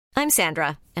I'm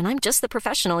Sandra, and I'm just the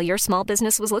professional your small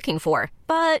business was looking for.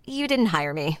 But you didn't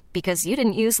hire me because you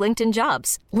didn't use LinkedIn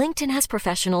Jobs. LinkedIn has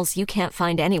professionals you can't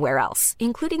find anywhere else,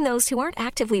 including those who aren't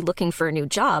actively looking for a new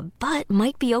job, but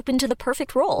might be open to the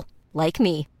perfect role, like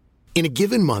me. In a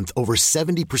given month, over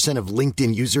 70% of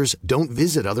LinkedIn users don't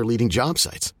visit other leading job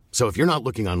sites. So if you're not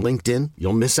looking on LinkedIn,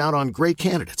 you'll miss out on great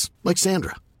candidates like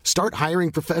Sandra. Start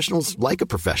hiring professionals like a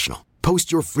professional.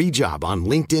 Post your free job on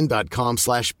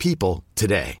linkedin.com/people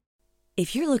today.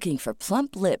 If you're looking for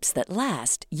plump lips that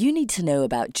last, you need to know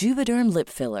about Juvederm lip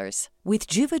fillers. With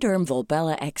Juvederm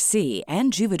Volbella XC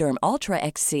and Juvederm Ultra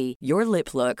XC, your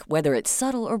lip look, whether it's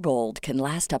subtle or bold, can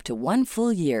last up to 1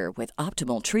 full year with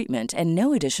optimal treatment and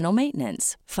no additional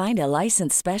maintenance. Find a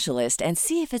licensed specialist and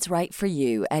see if it's right for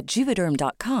you at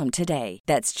Juvederm.com today.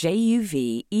 That's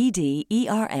JUVEDERM.com.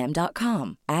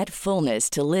 Add fullness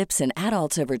to lips in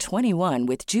adults over 21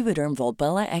 with Juvederm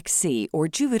Volbella XC or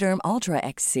Juvederm Ultra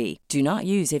XC. Do not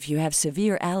use if you have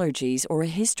severe allergies or a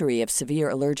history of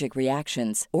severe allergic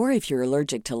reactions, or if you're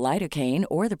allergic to lidocaine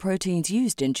or the proteins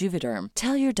used in Juvederm.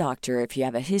 Tell your doctor if you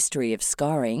have a history of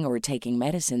scarring or taking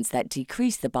medicines that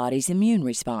decrease the body's immune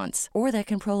response or that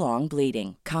can prolong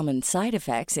bleeding. Common side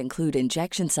effects include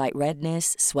injection site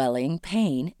redness, swelling,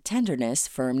 pain, tenderness,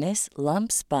 firmness,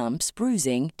 lumps, bumps,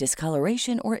 bruising,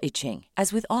 discoloration, or itching.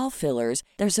 As with all fillers,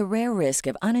 there's a rare risk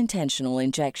of unintentional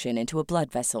injection into a blood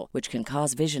vessel, which can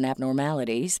cause vision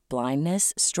abnormalities,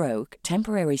 blindness, stroke,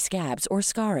 temporary scabs, or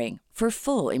scarring. For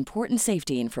full, important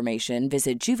safety information,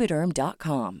 visit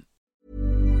Juvederm.com.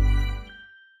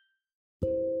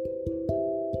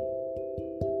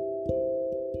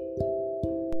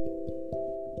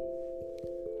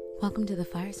 Welcome to The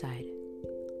Fireside.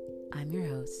 I'm your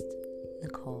host,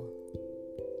 Nicole.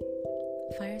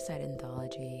 Fireside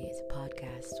Anthology is a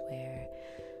podcast where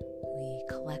we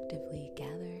collectively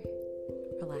gather,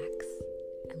 relax,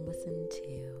 and listen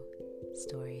to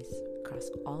stories across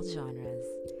all genres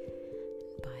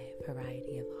by a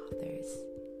variety of authors.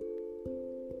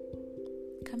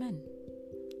 Come in,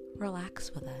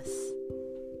 relax with us.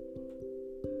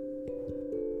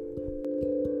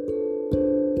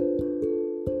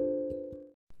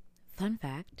 Fun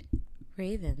fact,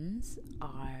 ravens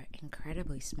are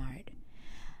incredibly smart.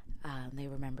 They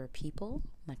remember people,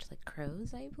 much like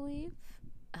crows, I believe.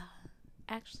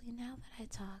 Actually, now that I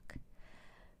talk,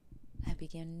 I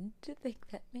begin to think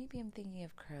that maybe I'm thinking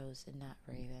of crows and not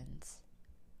ravens.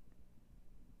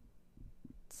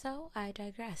 So I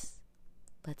digress.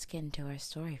 Let's get into our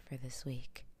story for this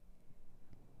week.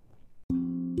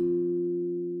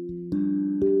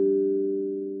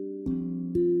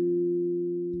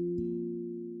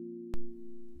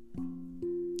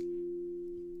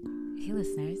 Hey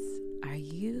listeners, are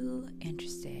you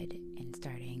interested in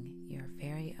starting your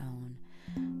very own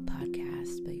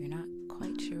podcast, but you're not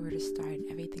quite sure where to start and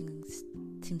everything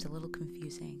seems a little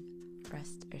confusing?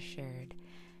 Rest assured,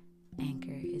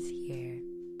 Anchor is here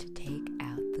to take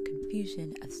out the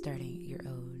confusion of starting your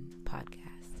own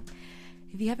podcast.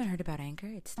 If you haven't heard about Anchor,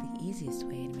 it's the easiest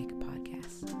way to make a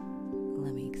podcast.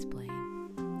 Let me explain.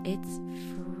 It's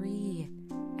free,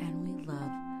 and we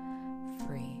love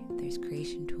free. There's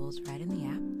creation tools right in the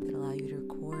app that allow you to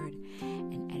record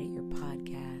and edit your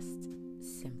podcast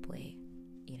simply.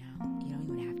 You don't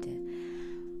even have to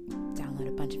download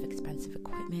a bunch of expensive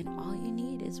equipment. All you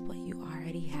need is what you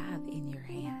already have in your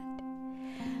hand.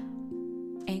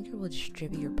 Anchor will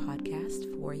distribute your podcast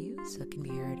for you so it can be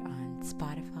heard on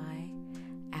Spotify,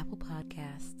 Apple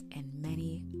Podcasts, and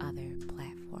many other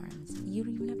platforms. You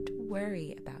don't even have to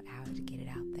worry about how to get it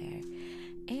out there.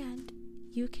 And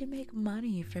you can make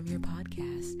money from your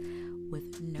podcast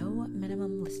with no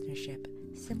minimum listenership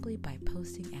simply by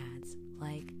posting ads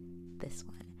like this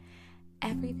one.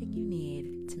 Everything you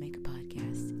need to make a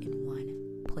podcast in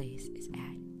one place is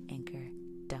at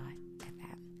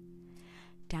anchor.fm.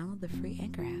 Download the free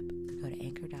Anchor app or go to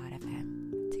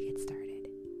anchor.fm to get started.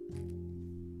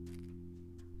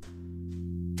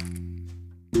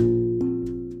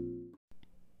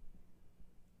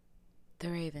 The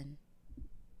Raven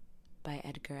by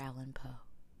Edgar Allan Poe.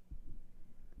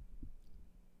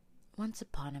 Once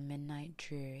upon a midnight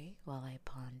dreary, while I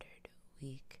pondered,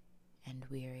 weak and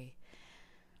weary,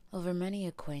 over many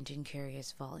a quaint and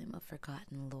curious volume of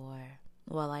forgotten lore,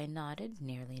 while I nodded,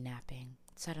 nearly napping,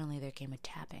 suddenly there came a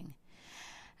tapping,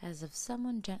 as of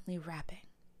someone gently rapping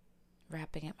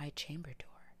at my chamber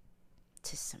door.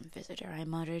 "'Tis some visitor," I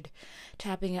muttered,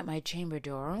 tapping at my chamber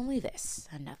door, "only this,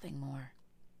 and nothing more."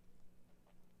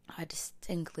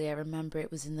 Distinctly I remember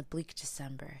it was in the bleak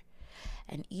December,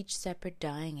 and each separate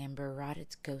dying ember wrought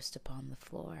its ghost upon the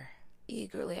floor.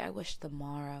 Eagerly I wished the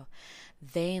morrow.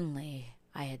 Vainly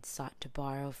I had sought to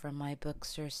borrow from my book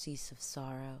surcease of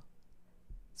sorrow.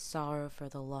 Sorrow for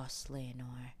the lost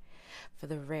Leonore, for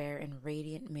the rare and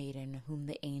radiant maiden whom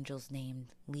the angels named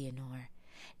Leonore,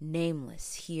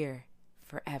 nameless here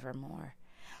forevermore.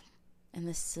 And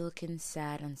the silken,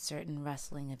 sad, uncertain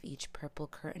rustling of each purple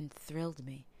curtain thrilled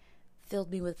me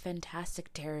with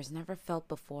fantastic terrors never felt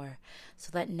before,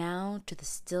 so that now, to the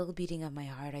still beating of my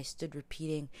heart, I stood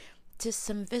repeating, "'Tis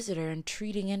some visitor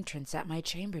entreating entrance at my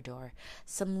chamber door,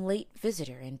 some late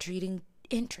visitor entreating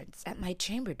entrance at my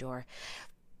chamber door.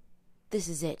 This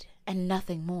is it, and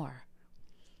nothing more."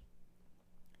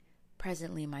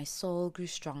 Presently my soul grew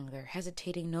stronger,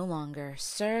 hesitating no longer.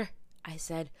 "Sir," I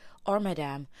said, "or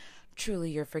madame,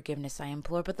 truly your forgiveness I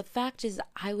implore, but the fact is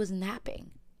I was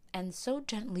napping, and so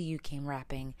gently you came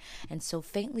rapping, and so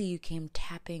faintly you came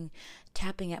tapping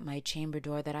at my chamber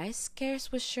door, that I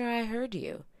scarce was sure I heard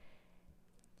you."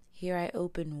 Here I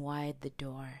opened wide the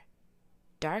door.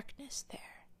 Darkness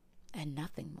there, and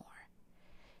nothing more.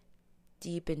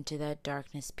 Deep into that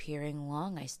darkness peering,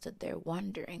 long I stood there,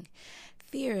 wondering,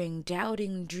 fearing,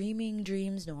 doubting, dreaming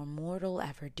dreams nor mortal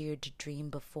ever dared to dream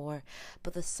before,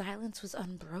 but the silence was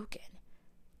unbroken,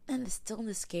 and the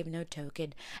stillness gave no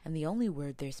token, and the only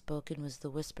word there spoken was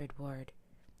the whispered word,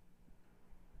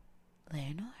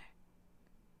 "Leonore?"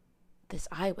 This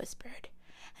I whispered,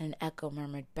 and an echo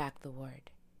murmured back the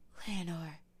word,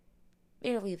 "Leonore."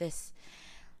 Merely this,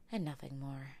 and nothing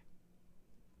more.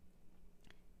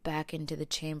 Back into the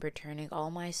chamber turning, all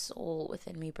my soul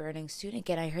within me burning, soon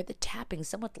again I heard the tapping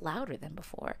somewhat louder than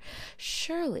before.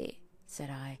 "Surely," said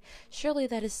I, "surely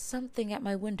that is something at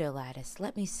my window lattice.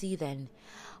 Let me see, then,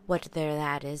 what there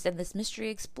that is, and this mystery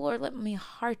explore. Let my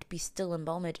heart be still a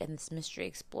moment, and this mystery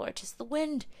explore. 'Tis the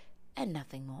wind, and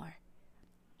nothing more."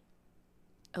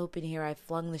 Open here I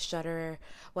flung the shutter,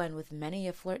 when with many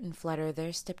a flirt and flutter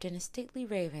there stepped in a stately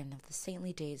raven of the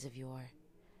saintly days of yore.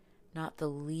 Not the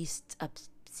least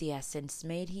obseisance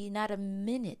made he, not a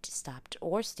minute stopped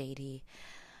or stayed he,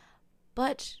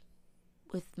 but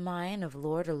with mine of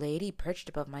lord or lady perched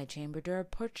above my chamber door,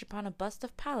 perched upon a bust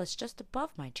of Pallas just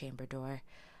above my chamber door,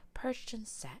 perched and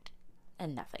sat,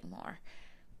 and nothing more.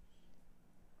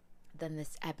 Then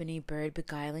this ebony bird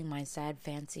beguiling my sad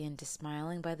fancy into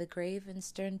smiling by the grave and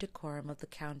stern decorum of the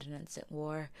countenance it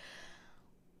wore.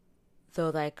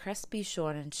 "Though thy crest be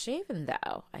shorn and shaven,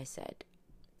 thou," I said,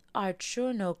 "art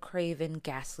sure no craven,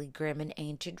 ghastly, grim, and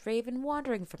ancient raven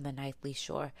wandering from the nightly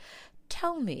shore.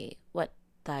 Tell me what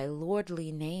thy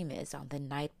lordly name is on the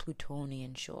night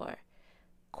Plutonian shore."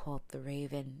 Quoth the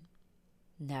raven,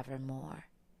 "Nevermore."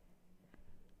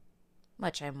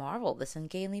 Much I marvelled this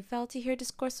ungainly fell to hear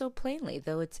discourse so plainly,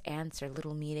 though its answer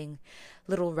little meaning,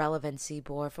 little relevancy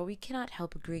bore, for we cannot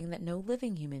help agreeing that no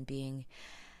living human being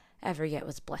ever yet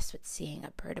was blessed with seeing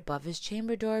a bird above his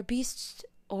chamber door, beast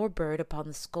or bird upon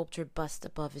the sculptured bust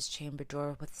above his chamber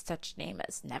door, with such name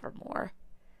as Nevermore.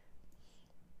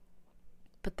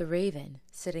 But the raven,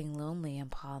 sitting lonely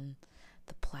upon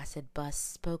the placid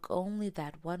bust, spoke only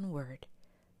that one word,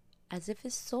 as if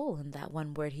his soul in that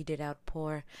one word he did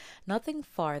outpour. Nothing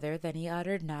farther than he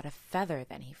uttered, not a feather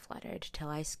than he fluttered, till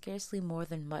I scarcely more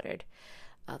than muttered,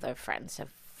 "Other friends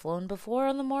have flown before,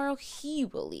 on the morrow he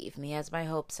will leave me, as my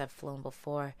hopes have flown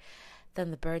before."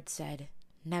 Then the bird said,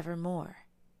 "Nevermore."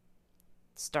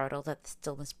 Startled at the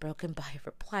stillness broken by a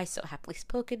reply so happily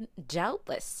spoken,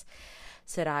 "Doubtless,"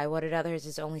 said I, "what at others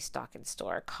is only stock in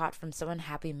store, caught from some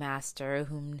unhappy master,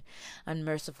 whom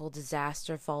unmerciful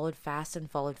disaster followed fast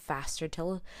and followed faster,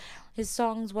 till his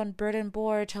songs one burden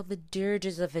bore, till the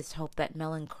dirges of his hope that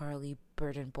melancholy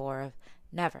burden bore of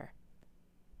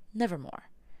nevermore."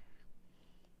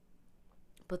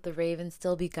 But the raven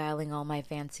still beguiling all my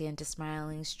fancy into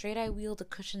smiling, straight I wheeled a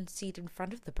cushioned seat in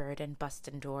front of the bird and bust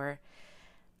and door.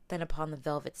 Then upon the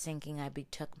velvet sinking, I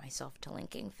betook myself to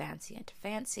linking fancy into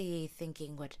fancy,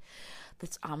 thinking what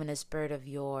this ominous bird of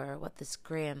yore, what this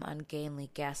grim,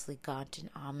 ungainly, ghastly, gaunt, and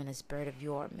ominous bird of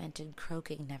yore meant in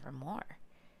croaking "Nevermore."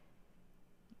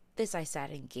 This I sat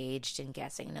engaged in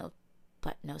guessing,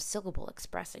 but no syllable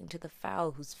expressing to the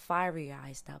fowl whose fiery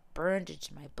eyes now burned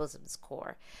into my bosom's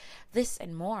core. This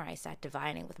and more I sat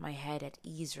divining, with my head at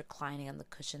ease reclining on the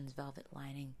cushion's velvet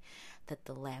lining, that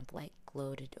the lamplight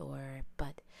gloated o'er,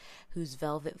 but whose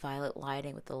velvet violet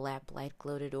lining with the lamplight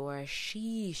gloated o'er,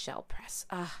 she shall press,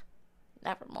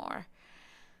 nevermore.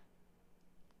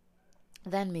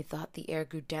 Then methought the air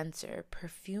grew denser,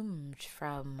 perfumed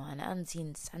from an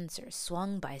unseen censer,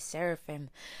 swung by seraphim,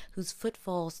 whose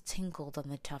footfalls tinkled on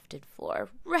the tufted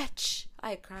floor. "Wretch!"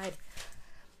 I cried,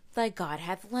 "thy God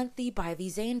hath lent thee, by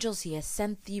these angels he has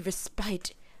sent thee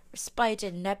respite. respite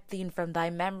and Nephthene from thy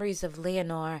memories of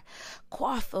Leonore.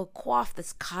 Quaff, oh quaff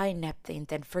this kind Nephthene,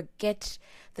 then forget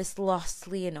this lost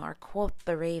Leonore. Quoth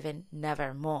the raven,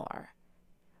 nevermore.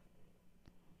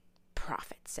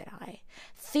 Prophet, said I,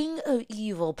 thing of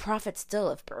evil, prophet still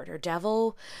of bird or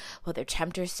devil, whether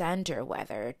tempter sent or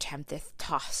whether tempteth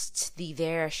tossed thee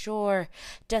there ashore,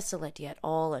 desolate yet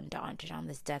all undaunted on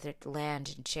this desert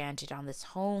land, enchanted on this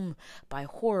home by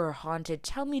horror haunted,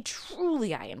 tell me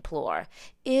truly, I implore,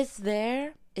 is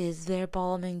there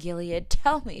balm in Gilead?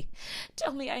 Tell me,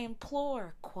 I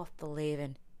implore, quoth the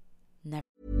raven.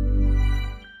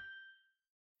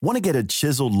 Want to get a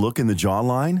chiseled look in the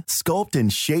jawline? Sculpt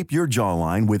and shape your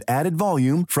jawline with added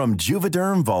volume from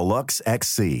Juvederm Volux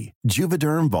XC.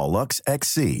 Juvederm Volux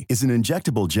XC is an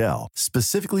injectable gel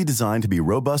specifically designed to be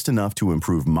robust enough to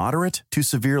improve moderate to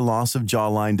severe loss of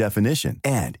jawline definition.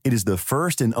 And it is the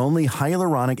first and only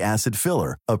hyaluronic acid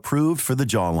filler approved for the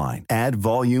jawline. Add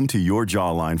volume to your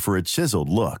jawline for a chiseled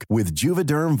look with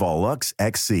Juvederm Volux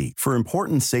XC. For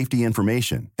important safety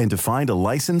information and to find a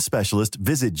licensed specialist,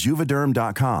 visit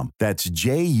Juvederm.com. That's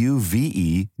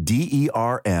Juvederm.com.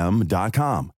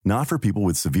 Not for people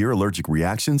with severe allergic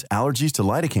reactions, allergies to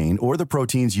lidocaine, or the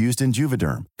proteins used in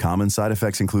Juvederm. Common side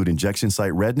effects include injection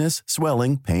site redness,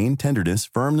 swelling, pain, tenderness,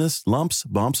 firmness, lumps,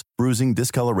 bumps, bruising,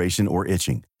 discoloration, or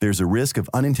itching. There's a risk of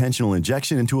unintentional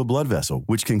injection into a blood vessel,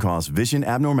 which can cause vision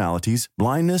abnormalities,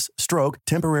 blindness, stroke,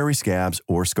 temporary scabs,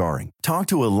 or scarring. Talk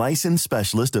to a licensed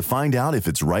specialist to find out if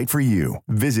it's right for you.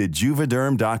 Visit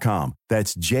Juvederm.com.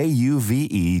 That's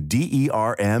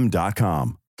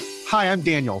Juvederm.com. Hi, I'm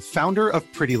Daniel, founder of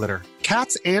Pretty Litter.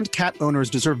 Cats and cat owners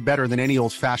deserve better than any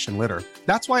old-fashioned litter.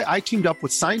 That's why I teamed up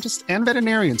with scientists and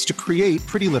veterinarians to create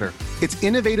Pretty Litter. Its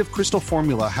innovative crystal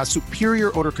formula has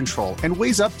superior odor control and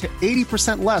weighs up to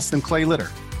 80% less than clay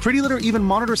litter. Pretty Litter even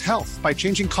monitors health by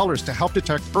changing colors to help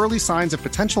detect early signs of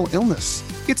potential illness.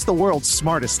 It's the world's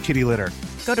smartest kitty litter.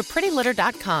 Go to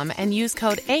prettylitter.com and use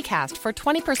code ACAST for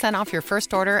 20% off your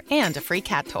first order and a free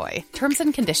cat toy. Terms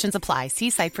and conditions apply. See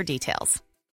site for details.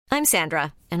 I'm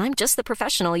Sandra, and I'm just the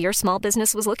professional your small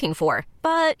business was looking for.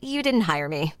 But you didn't hire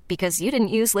me because you didn't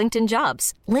use LinkedIn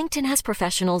Jobs. LinkedIn has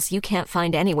professionals you can't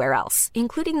find anywhere else,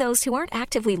 including those who aren't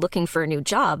actively looking for a new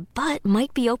job, but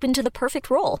might be open to the perfect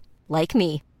role, like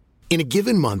me. In a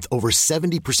given month, over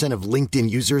 70% of LinkedIn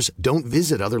users don't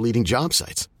visit other leading job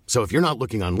sites. So if you're not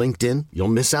looking on LinkedIn, you'll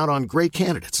miss out on great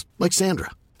candidates like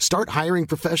Sandra. Start hiring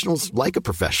professionals like a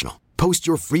professional. Post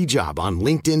your free job on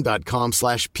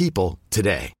linkedin.com/people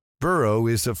today. Burrow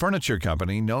is a furniture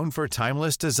company known for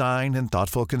timeless design and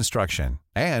thoughtful construction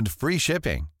and free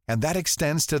shipping, and that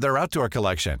extends to their outdoor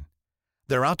collection.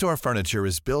 Their outdoor furniture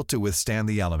is built to withstand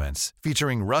the elements,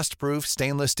 featuring rust-proof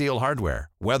stainless steel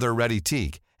hardware, weather-ready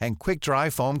teak, and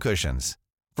quick-dry foam cushions.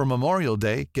 For Memorial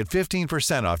Day, get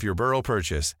 15% off your Burrow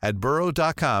purchase at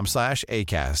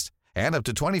burrow.com/ACAST and up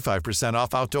to 25%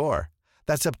 off outdoor.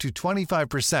 That's up to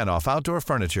 25% off outdoor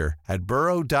furniture at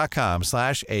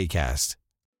burrow.com/ACAST.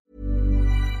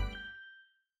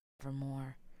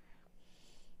 More.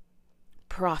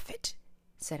 Prophet,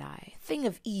 said I, thing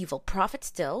of evil, prophet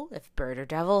still, if bird or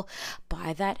devil,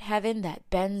 by that heaven that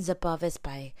bends above us,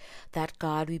 by that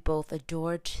God we both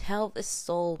adore, tell this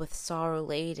soul with sorrow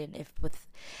laden, if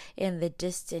within the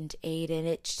distant Aden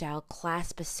it shall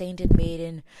clasp a sainted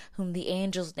maiden, whom the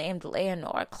angels named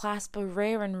Leonore, clasp a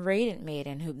rare and radiant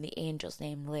maiden, whom the angels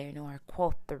named Leonore,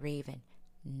 quoth the raven,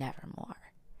 nevermore.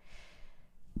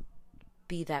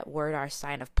 Be that word our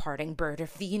sign of parting, bird or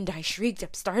fiend, I shrieked,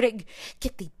 upstarting.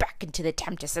 Get thee back into the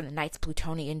tempest and the night's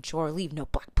Plutonian shore. Leave no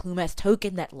black plume as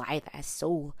token that lithe as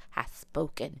soul hath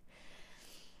spoken.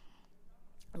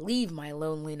 Leave my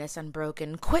loneliness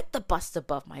unbroken. Quit the bust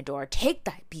above my door. Take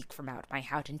thy beak from out my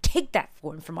house, and take that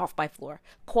form from off my floor.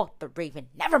 Quoth the raven,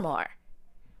 nevermore.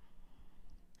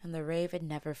 And the raven,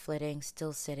 never flitting,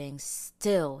 still sitting,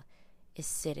 still is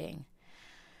sitting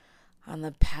on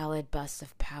the pallid bust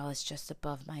of Pallas just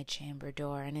above my chamber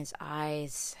door, and his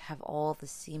eyes have all the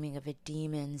seeming of a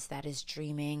demon's that is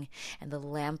dreaming, and the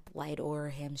lamplight o'er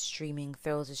him streaming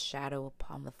throws a shadow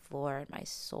upon the floor, and my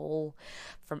soul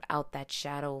from out that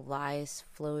shadow lies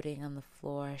floating on the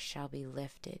floor, shall be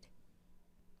lifted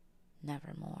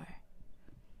nevermore.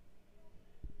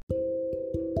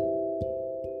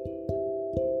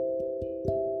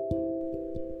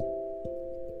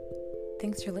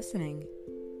 Thanks for listening.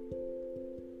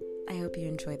 I hope you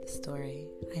enjoyed the story.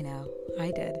 I know,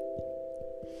 I did.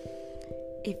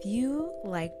 If you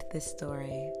liked this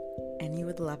story and you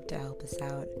would love to help us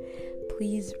out,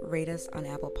 please rate us on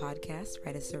Apple Podcasts,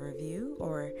 write us a review,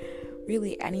 or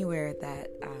really anywhere that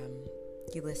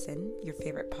you listen, your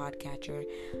favorite podcatcher,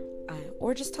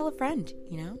 or just tell a friend,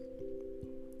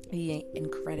 Be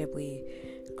incredibly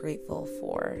grateful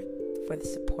for the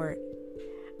support.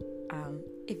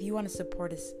 If you want to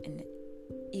support us in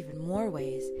even more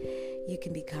ways, you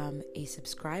can become a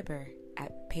subscriber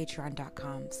at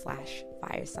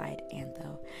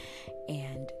patreon.com/firesideantho.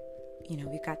 And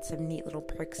we've got some neat little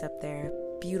perks up there,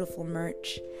 beautiful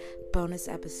merch, bonus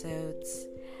episodes,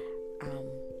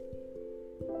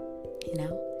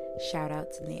 shout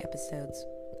outs in the episodes.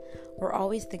 We're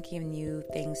always thinking of new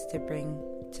things to bring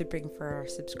for our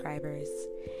subscribers,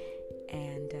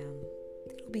 and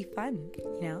it'll be fun,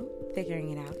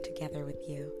 figuring it out together with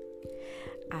you.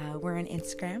 We're on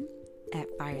Instagram at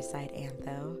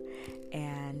firesideantho,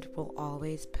 and we'll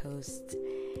always post,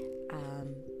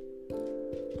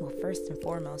 first and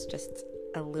foremost, just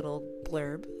a little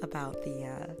blurb about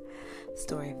the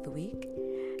story of the week,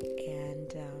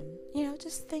 and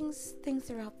just things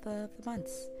throughout the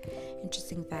months,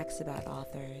 interesting facts about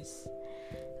authors,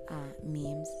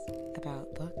 memes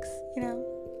about books,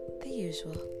 the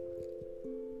usual.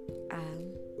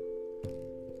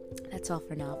 That's all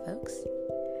for now, folks.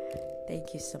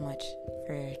 Thank you so much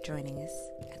for joining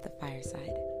us at the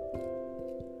fireside,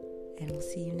 and we'll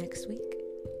see you next week.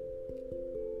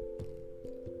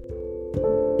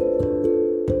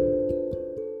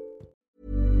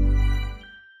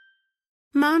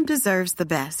 Mom deserves the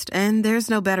best, and there's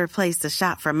no better place to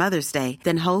shop for Mother's Day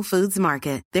than Whole Foods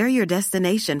Market. They're your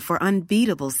destination for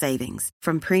unbeatable savings,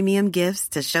 from premium gifts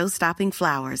to show-stopping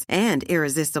flowers and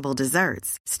irresistible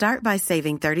desserts. Start by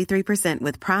saving 33%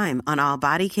 with Prime on all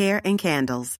body care and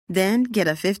candles. Then get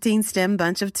a 15-stem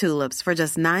bunch of tulips for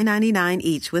just $9.99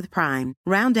 each with Prime.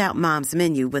 Round out Mom's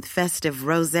menu with festive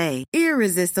rosé,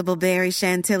 irresistible berry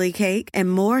chantilly cake,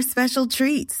 and more special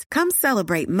treats. Come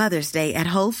celebrate Mother's Day at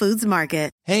Whole Foods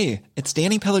Market. Hey, it's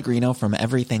Danny Pellegrino from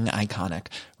Everything Iconic.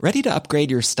 Ready to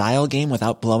upgrade your style game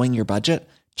without blowing your budget?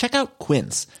 Check out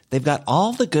Quince. They've got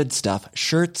all the good stuff,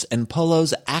 shirts and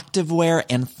polos, activewear,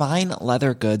 and fine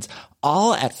leather goods,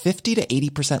 all at 50 to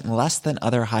 80% less than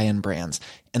other high-end brands.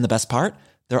 And the best part?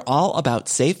 They're all about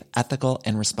safe, ethical,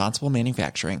 and responsible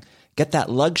manufacturing. Get that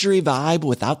luxury vibe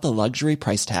without the luxury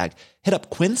price tag. Hit up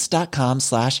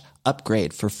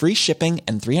quince.com/upgrade for free shipping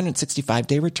and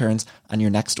 365-day returns on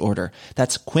your next order.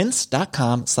 That's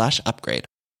quince.com/upgrade.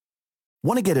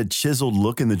 Want to get a chiseled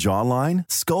look in the jawline?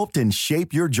 Sculpt and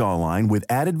shape your jawline with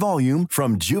added volume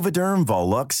from Juvederm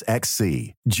Volux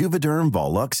XC. Juvederm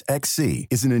Volux XC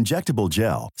is an injectable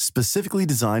gel specifically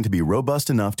designed to be robust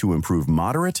enough to improve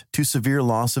moderate to severe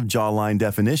loss of jawline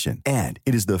definition. And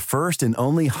it is the first and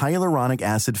only hyaluronic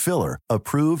acid filler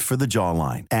approved for the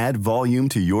jawline. Add volume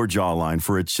to your jawline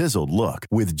for a chiseled look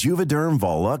with Juvederm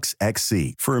Volux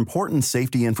XC. For important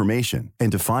safety information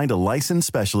and to find a licensed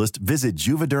specialist, visit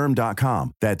Juvederm.com.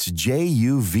 That's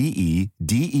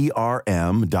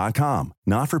Juvederm.com.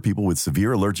 Not for people with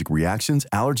severe allergic reactions,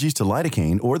 allergies to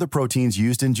lidocaine, or the proteins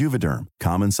used in Juvederm.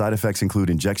 Common side effects include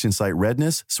injection site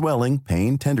redness, swelling,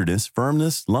 pain, tenderness,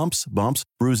 firmness, lumps, bumps,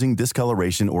 bruising,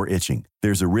 discoloration, or itching.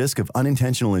 There's a risk of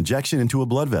unintentional injection into a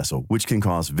blood vessel, which can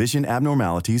cause vision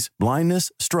abnormalities,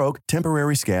 blindness, stroke,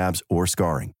 temporary scabs, or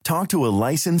scarring. Talk to a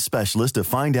licensed specialist to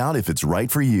find out if it's right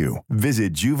for you.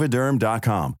 Visit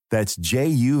Juvederm.com. That's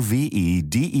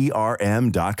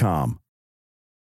Juvederm.com.